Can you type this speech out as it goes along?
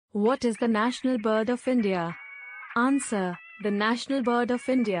What is the national bird of India? Answer. The national bird of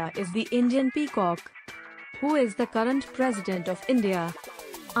India is the Indian peacock. Who is the current president of India?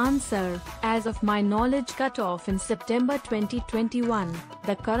 Answer. As of my knowledge cut off in September 2021,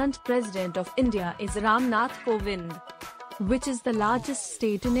 the current president of India is Ramnath Kovind. Which is the largest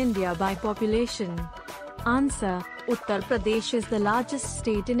state in India by population? Answer. Uttar Pradesh is the largest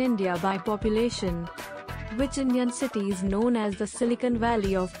state in India by population. Which Indian city is known as the Silicon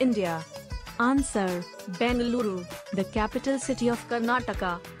Valley of India? Answer. Bengaluru, the capital city of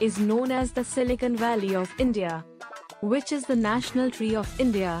Karnataka, is known as the Silicon Valley of India. Which is the national tree of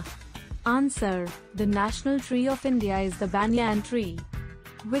India? Answer. The national tree of India is the banyan tree.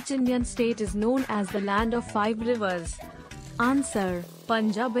 Which Indian state is known as the land of five rivers? Answer.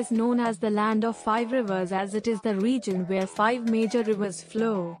 Punjab is known as the land of five rivers as it is the region where five major rivers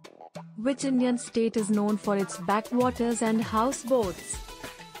flow. Which Indian state is known for its backwaters and houseboats?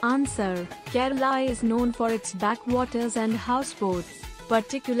 Answer. Kerala is known for its backwaters and houseboats,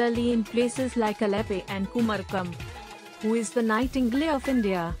 particularly in places like Alleppey and Kumarkam. Who is the Nightingale of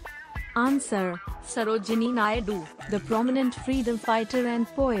India? Answer. Sarojini Naidu, the prominent freedom fighter and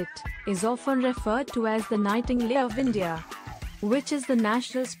poet, is often referred to as the Nightingale of India. Which is the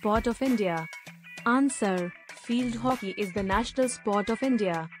national sport of India? Answer. Field hockey is the national sport of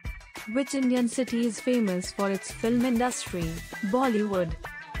India. Which Indian city is famous for its film industry? Bollywood.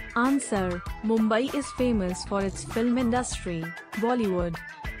 Answer. Mumbai is famous for its film industry. Bollywood.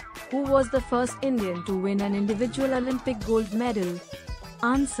 Who was the first Indian to win an individual Olympic gold medal?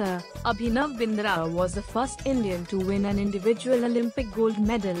 Answer. Abhinav Bindra was the first Indian to win an individual Olympic gold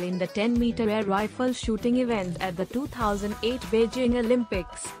medal in the 10-meter air rifle shooting event at the 2008 Beijing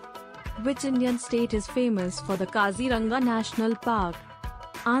Olympics. Which Indian state is famous for the Kaziranga National Park?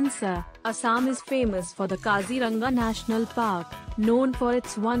 Answer. Assam is famous for the Kaziranga National Park, known for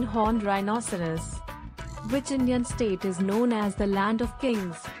its one-horned rhinoceros. Which Indian state is known as the Land of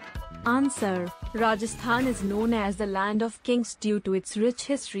Kings? Answer. Rajasthan is known as the Land of Kings due to its rich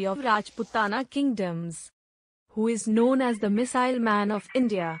history of Rajputana kingdoms. Who is known as the Missile Man of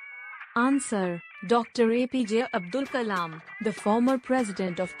India? Answer. Dr. APJ Abdul Kalam, the former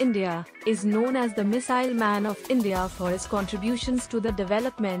President of India, is known as the Missile Man of India for his contributions to the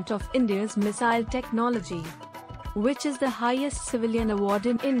development of India's missile technology. Which is the highest civilian award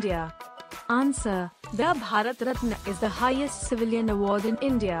in India? Answer. The Bharat Ratna is the highest civilian award in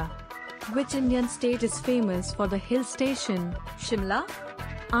India. Which Indian state is famous for the hill station, Shimla?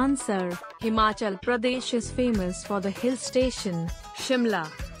 Answer. Himachal Pradesh is famous for the hill station, Shimla.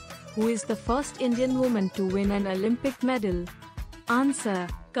 Who is the first Indian woman to win an Olympic medal? Answer.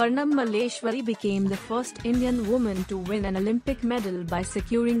 Karnam Malleshwari became the first Indian woman to win an Olympic medal by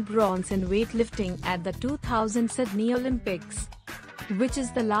securing bronze in weightlifting at the 2000 Sydney Olympics. Which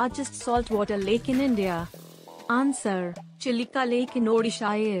is the largest saltwater lake in India? Answer. Chilika Lake in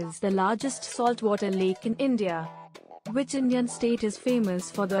Odisha is the largest saltwater lake in India. Which Indian state is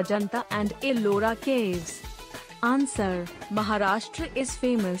famous for the Ajanta and Ellora caves? Answer. Maharashtra is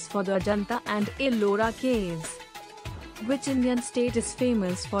famous for the Ajanta and Ellora caves. Which Indian state is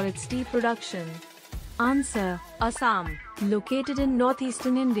famous for its tea production? Answer. Assam, located in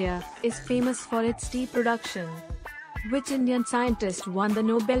northeastern India, is famous for its tea production. Which Indian scientist won the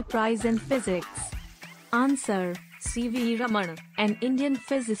Nobel Prize in Physics? Answer. C.V. Raman, an Indian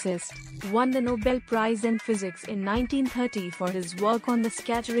physicist, won the Nobel Prize in Physics in 1930 for his work on the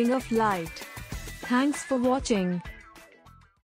scattering of light. Thanks for watching.